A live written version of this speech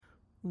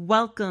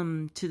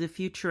Welcome to the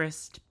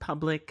Futurist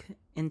Public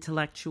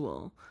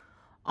Intellectual.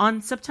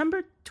 On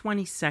September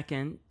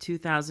 22nd,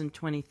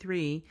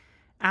 2023,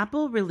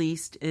 Apple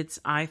released its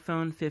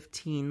iPhone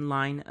 15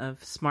 line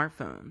of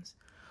smartphones.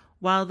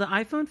 While the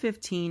iPhone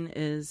 15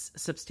 is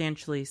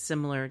substantially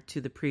similar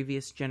to the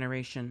previous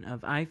generation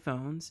of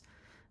iPhones,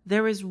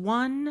 there is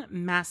one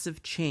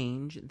massive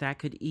change that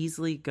could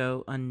easily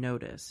go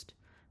unnoticed: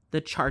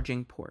 the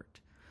charging port.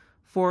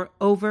 For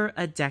over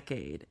a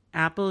decade,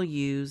 Apple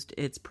used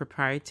its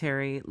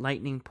proprietary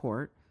Lightning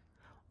port,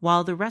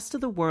 while the rest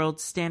of the world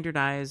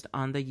standardized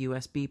on the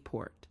USB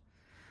port.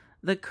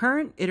 The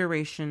current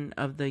iteration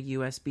of the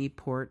USB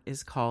port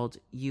is called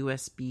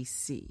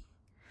USB-C.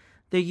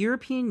 The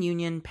European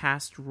Union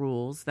passed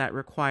rules that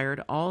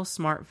required all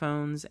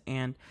smartphones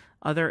and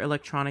other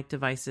electronic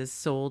devices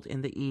sold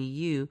in the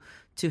EU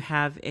to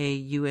have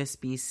a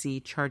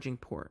USB-C charging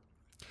port.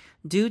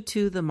 Due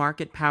to the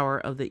market power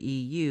of the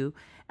EU,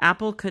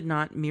 Apple could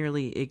not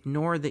merely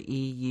ignore the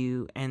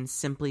EU and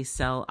simply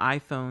sell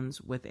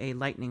iPhones with a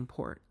Lightning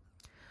port.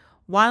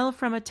 While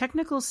from a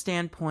technical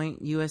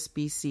standpoint,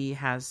 USB-C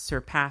has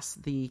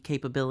surpassed the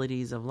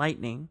capabilities of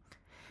Lightning,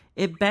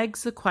 it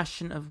begs the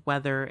question of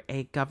whether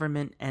a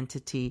government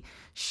entity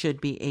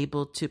should be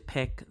able to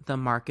pick the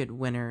market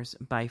winners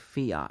by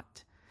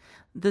fiat.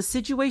 The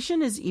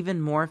situation is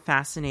even more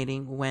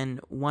fascinating when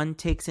one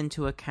takes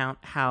into account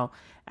how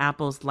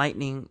Apple's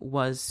Lightning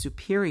was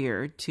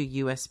superior to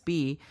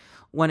USB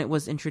when it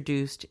was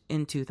introduced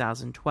in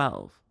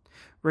 2012.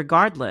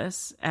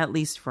 Regardless, at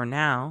least for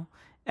now,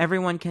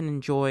 everyone can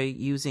enjoy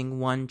using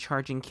one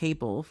charging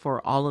cable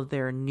for all of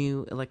their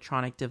new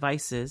electronic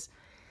devices,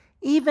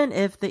 even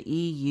if the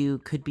EU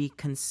could be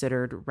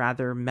considered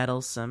rather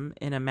meddlesome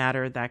in a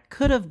matter that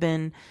could have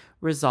been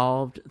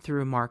resolved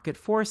through market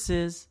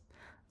forces,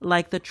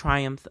 like the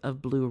triumph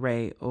of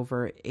Blu-ray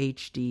over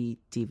HD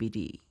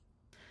DVD.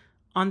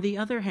 On the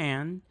other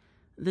hand,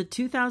 the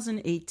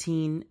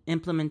 2018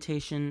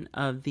 implementation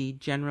of the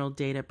General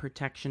Data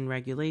Protection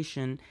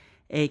Regulation,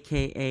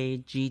 aka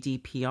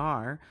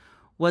GDPR,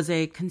 was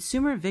a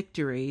consumer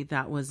victory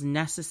that was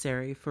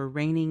necessary for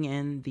reining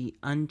in the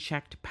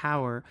unchecked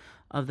power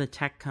of the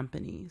tech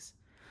companies.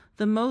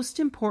 The most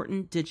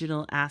important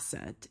digital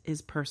asset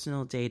is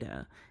personal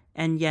data,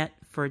 and yet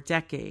for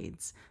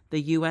decades,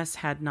 the U.S.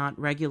 had not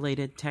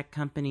regulated tech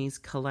companies'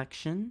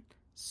 collection,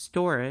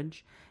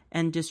 storage,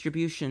 and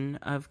distribution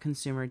of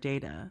consumer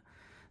data.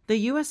 The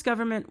U.S.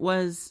 government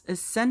was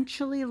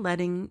essentially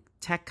letting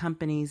tech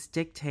companies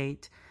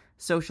dictate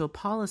social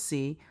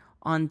policy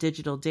on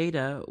digital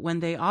data when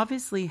they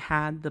obviously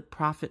had the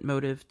profit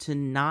motive to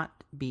not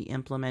be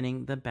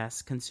implementing the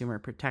best consumer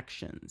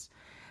protections.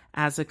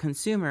 As a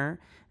consumer,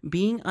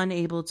 being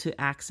unable to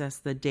access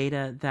the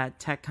data that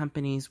tech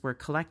companies were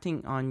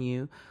collecting on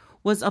you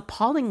was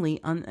appallingly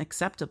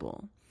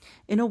unacceptable.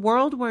 In a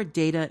world where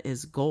data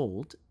is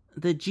gold,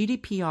 the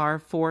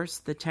GDPR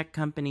forced the tech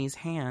companies'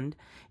 hand,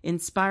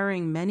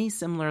 inspiring many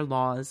similar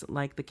laws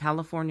like the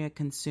California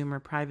Consumer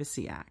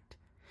Privacy Act.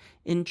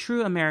 In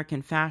true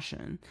American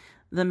fashion,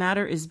 the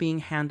matter is being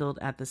handled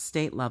at the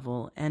state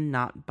level and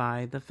not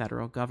by the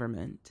federal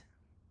government.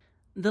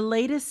 The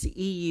latest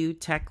EU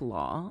tech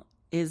law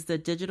is the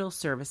Digital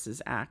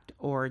Services Act,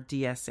 or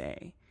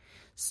DSA.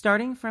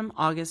 Starting from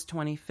August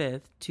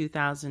 25,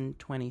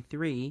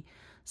 2023,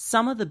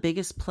 some of the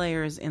biggest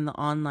players in the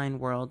online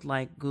world,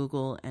 like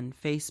Google and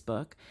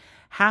Facebook,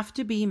 have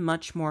to be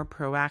much more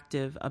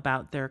proactive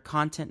about their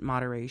content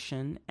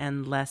moderation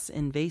and less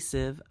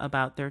invasive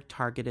about their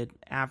targeted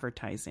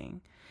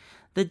advertising.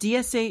 The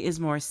DSA is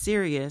more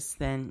serious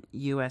than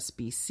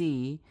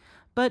USB-C,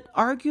 but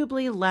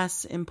arguably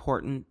less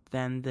important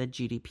than the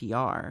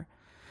GDPR.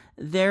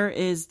 There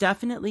is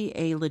definitely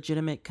a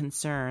legitimate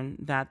concern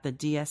that the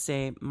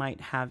DSA might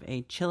have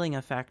a chilling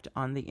effect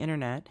on the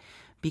internet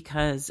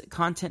because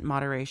content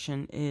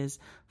moderation is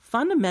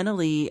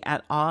fundamentally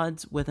at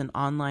odds with an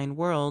online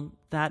world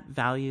that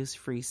values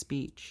free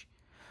speech.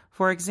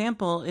 For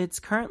example, it's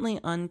currently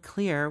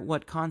unclear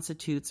what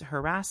constitutes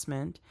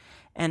harassment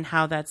and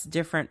how that's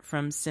different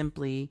from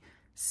simply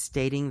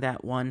stating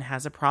that one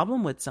has a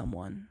problem with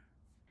someone.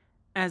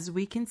 As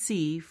we can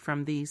see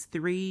from these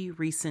 3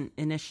 recent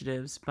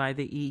initiatives by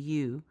the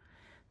EU,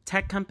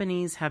 tech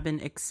companies have been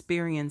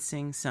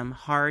experiencing some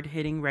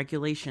hard-hitting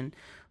regulation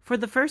for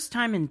the first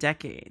time in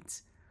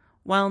decades.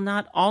 While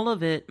not all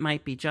of it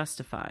might be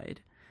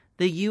justified,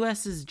 the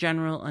U.S.'s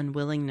general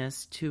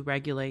unwillingness to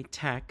regulate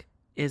tech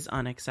is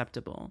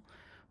unacceptable.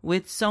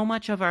 With so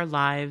much of our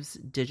lives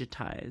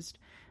digitized,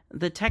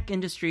 the tech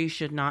industry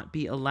should not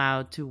be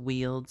allowed to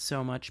wield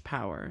so much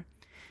power.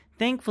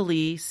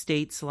 Thankfully,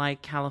 states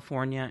like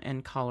California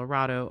and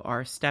Colorado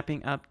are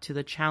stepping up to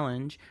the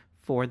challenge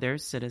for their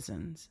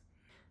citizens.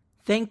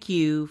 Thank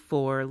you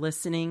for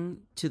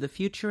listening to the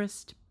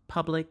Futurist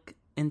Public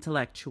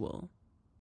Intellectual.